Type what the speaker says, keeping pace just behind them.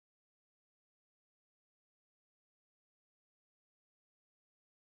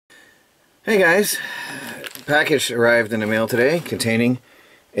Hey guys, package arrived in the mail today containing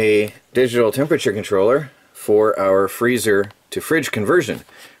a digital temperature controller for our freezer to fridge conversion,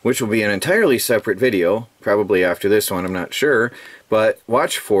 which will be an entirely separate video, probably after this one, I'm not sure, but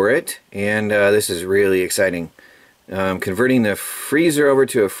watch for it, and this is really exciting. Converting the freezer over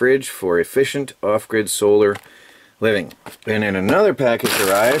to a fridge for efficient off-grid solar living. And then another package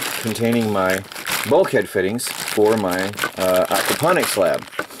arrived containing my bulkhead fittings for my aquaponics lab.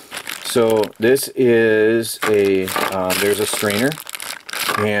 So this is a, there's a strainer,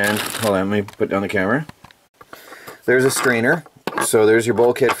 and hold on, let me put down the camera. There's a strainer, so there's your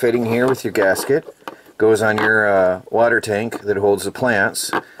bulkhead fitting here with your gasket. Goes on your water tank that holds the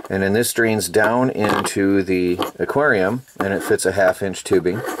plants, and then this drains down into the aquarium, and it fits a 1/2-inch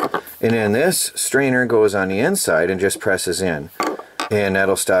tubing. And then this strainer goes on the inside and just presses in, and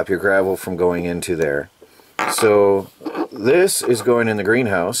that'll stop your gravel from going into there. So this is going in the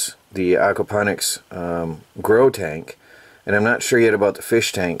greenhouse, the aquaponics grow tank, and I'm not sure yet about the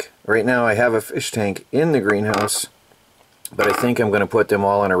fish tank. Right now I have a fish tank in the greenhouse, but I think I'm going to put them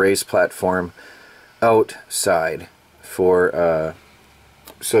all on a raised platform outside for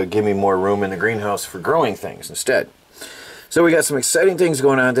so give me more room in the greenhouse for growing things instead. So we got some exciting things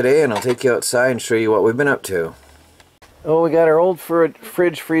going on today, and I'll take you outside and show you what we've been up to. Oh, we got our old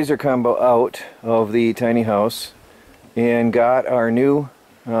fridge freezer combo out of the tiny house and got our new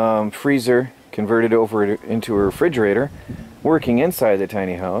freezer converted over into a refrigerator working inside the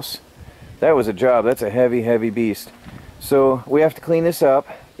tiny house. That was a job. That's a heavy beast. So we have to clean this up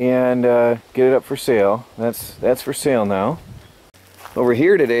and get it up for sale. That's for sale now. Over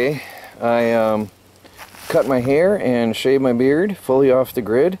here today I cut my hair and shaved my beard fully off the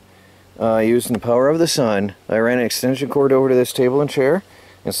grid using the power of the sun. I ran an extension cord over to this table and chair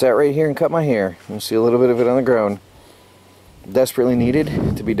and sat right here and cut my hair. You'll see a little bit of it on the ground. Desperately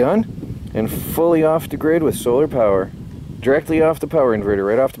needed to be done, and fully off the grid with solar power, directly off the power inverter,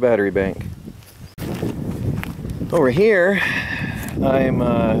 right off the battery bank. Over here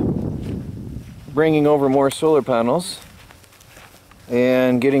I'm bringing over more solar panels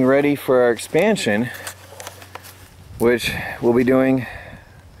and getting ready for our expansion, which we'll be doing.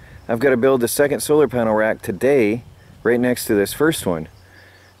 I've got to build the second solar panel rack today right next to this first one.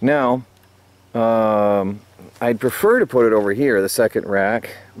 Now I'd prefer to put it over here, the second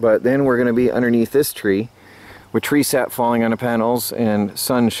rack, but then we're going to be underneath this tree with tree sap falling on the panels and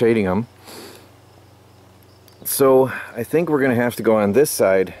sun shading them. So I think we're going to have to go on this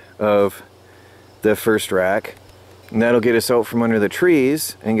side of the first rack, and that'll get us out from under the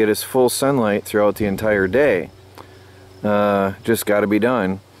trees and get us full sunlight throughout the entire day. Just got to be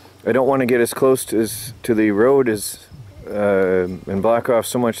done. I don't want to get as close to the road as and block off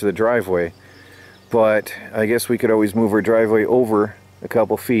so much of the driveway. But I guess we could always move our driveway over a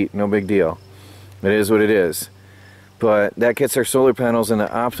couple feet, no big deal. It is what it is. But that gets our solar panels in the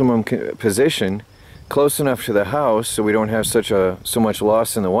optimum position, close enough to the house so we don't have so much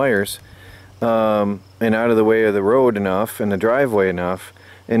loss in the wires, and out of the way of the road enough and the driveway enough,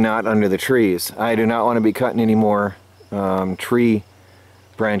 and not under the trees. I do not want to be cutting any more tree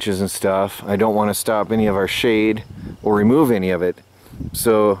branches and stuff. I don't want to stop any of our shade or remove any of it.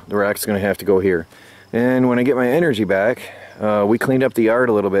 So the rack's going to have to go here. And when I get my energy back, we cleaned up the yard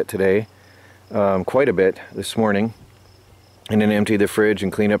a little bit today, quite a bit this morning, and then emptied the fridge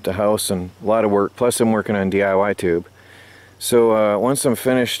and cleaned up the house, and a lot of work. Plus I'm working on DIY tube. So once I'm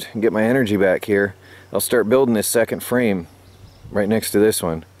finished and get my energy back here, I'll start building this second frame right next to this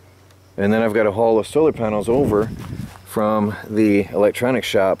one. And then I've got to haul the solar panels over from the electronics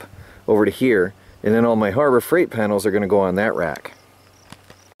shop over to here, and then all my Harbor Freight panels are going to go on that rack.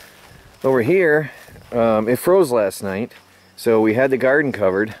 Over here, it froze last night, so we had the garden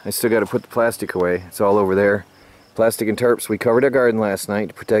covered. I still got to put the plastic away. It's all over there. Plastic and tarps. We covered our garden last night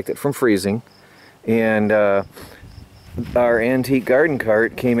to protect it from freezing, and our antique garden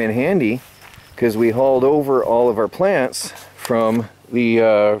cart came in handy because we hauled over all of our plants from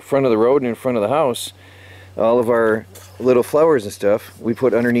the front of the road and in front of the house. All of our little flowers and stuff we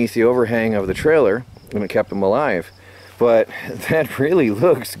put underneath the overhang of the trailer, and it kept them alive. But that really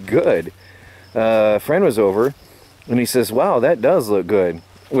looks good. A friend was over and he says, wow, that does look good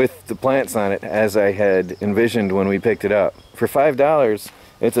with the plants on it as I had envisioned when we picked it up. For $5,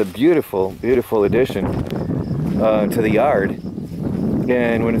 it's a beautiful addition to the yard,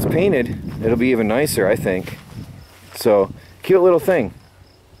 and when it's painted it'll be even nicer, I think. So cute little thing,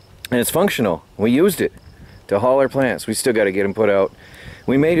 and it's functional. We used it to haul our plants. We still got to get them put out.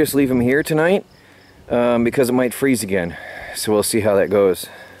 We may just leave them here tonight because it might freeze again, so we'll see how that goes.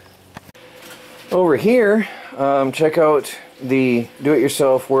 Over here, check out the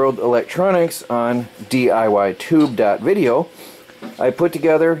do-it-yourself world electronics on DIYtube.video, I put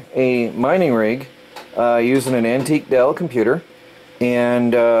together a mining rig using an antique Dell computer,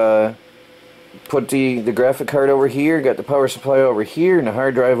 and put the graphic card over here, got the power supply over here, and the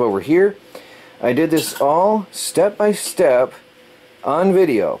hard drive over here. I did this all step by step on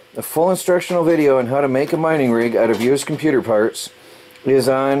video. A full instructional video on how to make a mining rig out of used computer parts is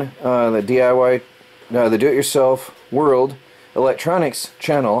on the do-it-yourself world electronics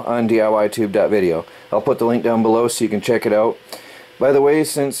channel on DIYtube.video. I'll put the link down below so you can check it out. By the way,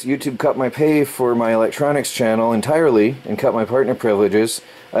 since YouTube cut my pay for my electronics channel entirely and cut my partner privileges,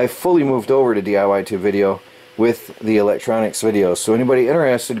 I fully moved over to DIYtube video with the electronics videos. So anybody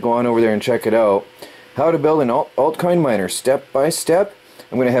interested, go on over there and check it out. How to build an altcoin miner step by step.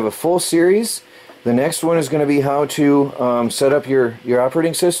 I'm going to have a full series. The next one is going to be how to set up your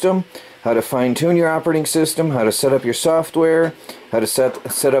operating system, how to fine-tune your operating system, how to set up your software, how to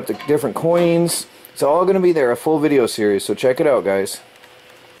set up the different coins. It's all going to be there, a full video series, so check it out, guys.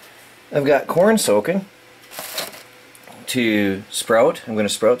 I've got corn soaking to sprout. I'm going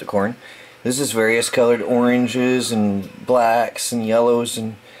to sprout the corn. This is various colored oranges and blacks and yellows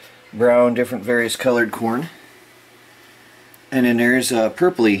and brown, different various colored corn. And then there's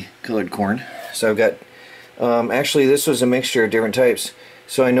purpley colored corn. So I've got, actually this was a mixture of different types.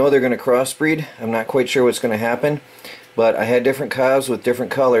 So I know they're going to crossbreed. I'm not quite sure what's going to happen. But I had different cobs with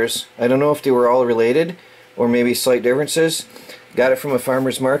different colors. I don't know if they were all related or maybe slight differences. Got it from a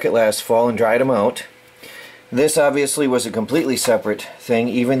farmer's market last fall and dried them out. This obviously was a completely separate thing.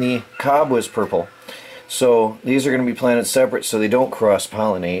 Even the cob was purple. So these are going to be planted separate so they don't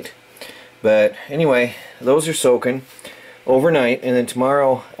cross-pollinate. But anyway, those are soaking overnight, and then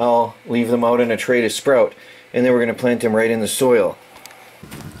tomorrow I'll leave them out in a tray to sprout, and then we're going to plant them right in the soil.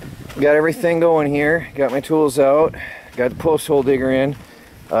 Got everything going here. Got my tools out. Got the post hole digger in.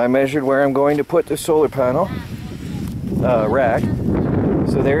 I measured where I'm going to put the solar panel rack.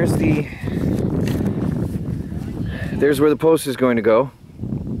 So there's where the post is going to go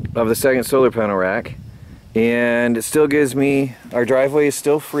of the second solar panel rack, and it still gives me, our driveway is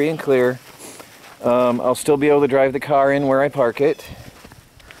still free and clear. I'll still be able to drive the car in where I park it,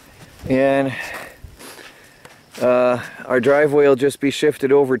 and our driveway will just be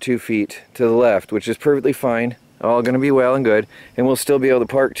shifted over 2 feet to the left, which is perfectly fine. All going to be well and good, and we'll still be able to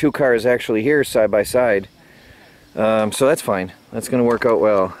park 2 cars actually here side by side. So that's fine. That's going to work out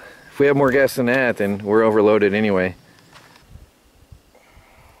well. If we have more guests than that, then we're overloaded anyway.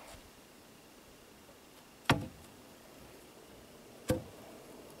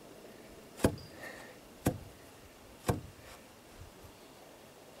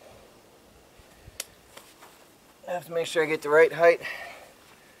 I have to make sure I get the right height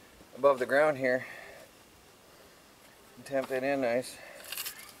above the ground here. Tamp that in nice.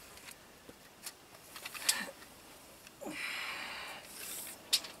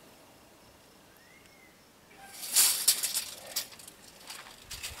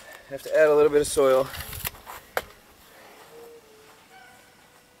 Have to add a little bit of soil.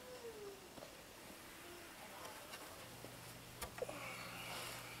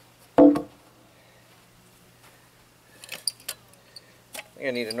 I think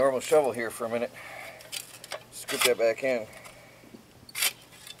I need a normal shovel here for a minute. Scoop that back in.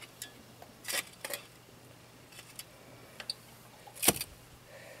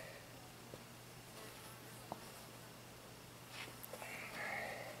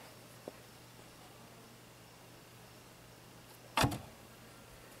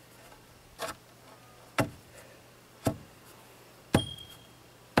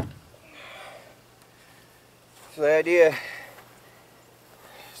 So the idea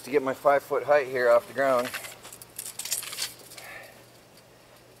is to get my 5-foot height here off the ground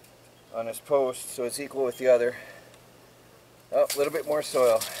on this post so it's equal with the other. Oh, a little bit more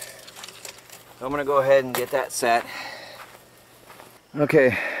soil. I'm going to go ahead and get that set. Okay,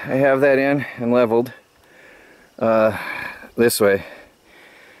 I have that in and leveled this way.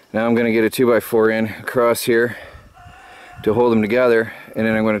 Now I'm going to get a 2x4 in across here to hold them together, and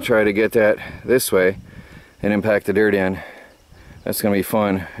then I'm going to try to get that this way and impact the dirt in. That's going to be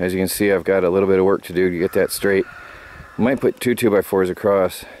fun. As you can see, I've got a little bit of work to do to get that straight. I might put 2 2x4s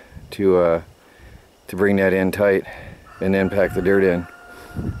across to bring that in tight and then pack the dirt in.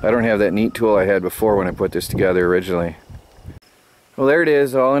 I don't have that neat tool I had before when I put this together originally. Well, there it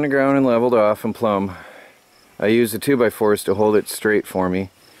is, all in the ground and leveled off and plumb. I used the 2x4s to hold it straight for me.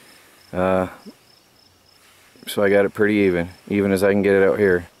 So I got it pretty even as I can get it out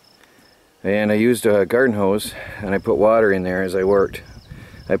here. And I used a garden hose and I put water in there as I worked.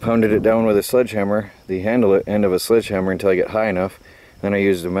 I pounded it down with a sledgehammer, the handle end of a sledgehammer, until I get high enough. Then I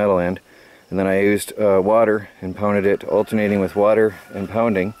used the metal end, and then I used water and pounded it, alternating with water and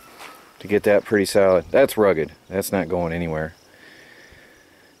pounding to get that pretty solid. That's rugged. That's not going anywhere.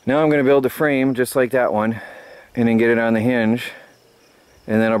 Now I'm going to build a frame just like that one, and then get it on the hinge,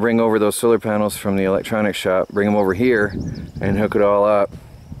 and then I'll bring over those solar panels from the electronics shop, bring them over here, and hook it all up.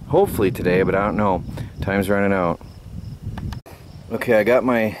 Hopefully today, but I don't know. Time's running out. Okay, I got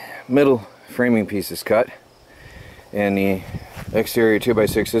my middle framing pieces cut, and the exterior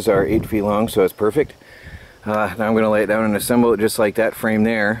 2x6s are 8 feet long, so it's perfect. Now I'm going to lay it down and assemble it just like that frame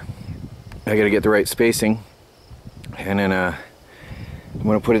there. I got to get the right spacing, and then I'm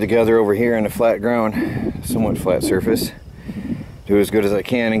going to put it together over here on a flat ground, somewhat flat surface. Do as good as I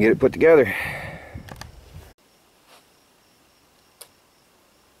can and get it put together.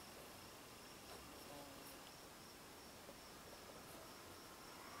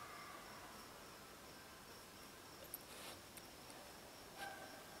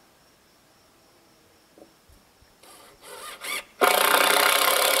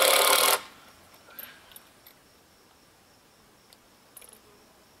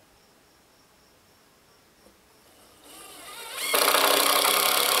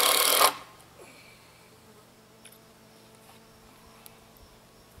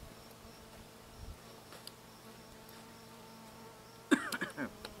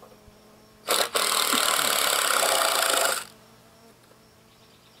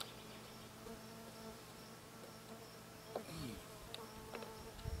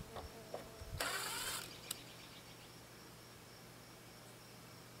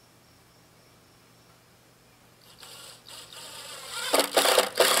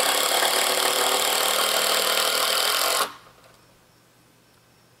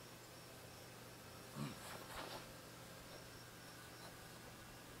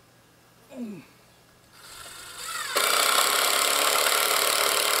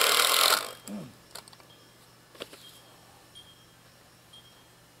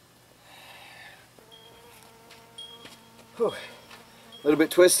 Whew. A little bit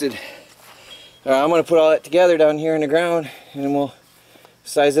twisted. I'm going to put all that together down here in the ground, and then we'll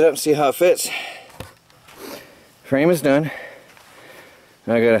size it up and see how it fits. Frame is done.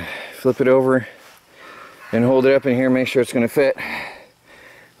 Now I got to flip it over and hold it up in here, make sure it's going to fit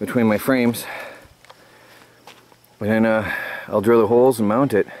between my frames. But then I'll drill the holes and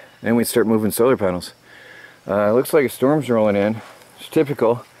mount it. Then we start moving solar panels. It looks like a storm's rolling in. It's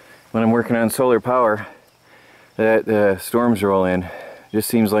typical when I'm working on solar power that the storms roll in. Just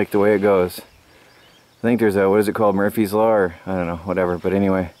seems like the way it goes. I think there's a, what is it called, Murphy's Law, or I don't know, whatever. But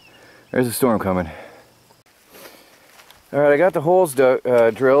anyway, there's a storm coming. Alright, I got the holes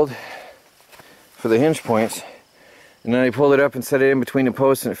drilled for the hinge points, and then I pulled it up and set it in between the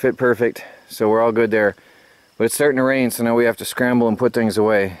posts, and it fit perfect, so we're all good there. But it's starting to rain, so now we have to scramble and put things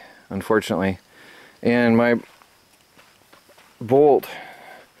away, unfortunately. And my bolt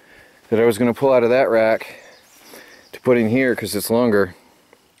that I was going to pull out of that rack to put in here, because it's longer,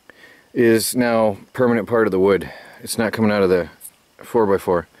 is now permanent part of the wood. It's not coming out of the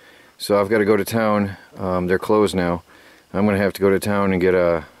 4x4. So I've got to go to town. They're closed now. I'm going to have to go to town and get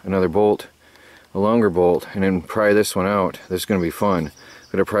another bolt, a longer bolt, and then pry this one out. This is going to be fun.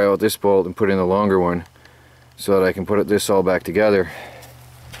 I'm going to pry out this bolt and put in the longer one so that I can put this all back together.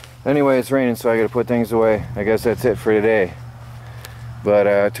 Anyway, it's raining, so I got to put things away. I guess that's it for today.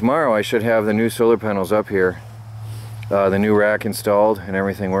 But tomorrow I should have the new solar panels up here, the new rack installed, and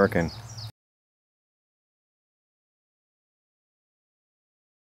everything working.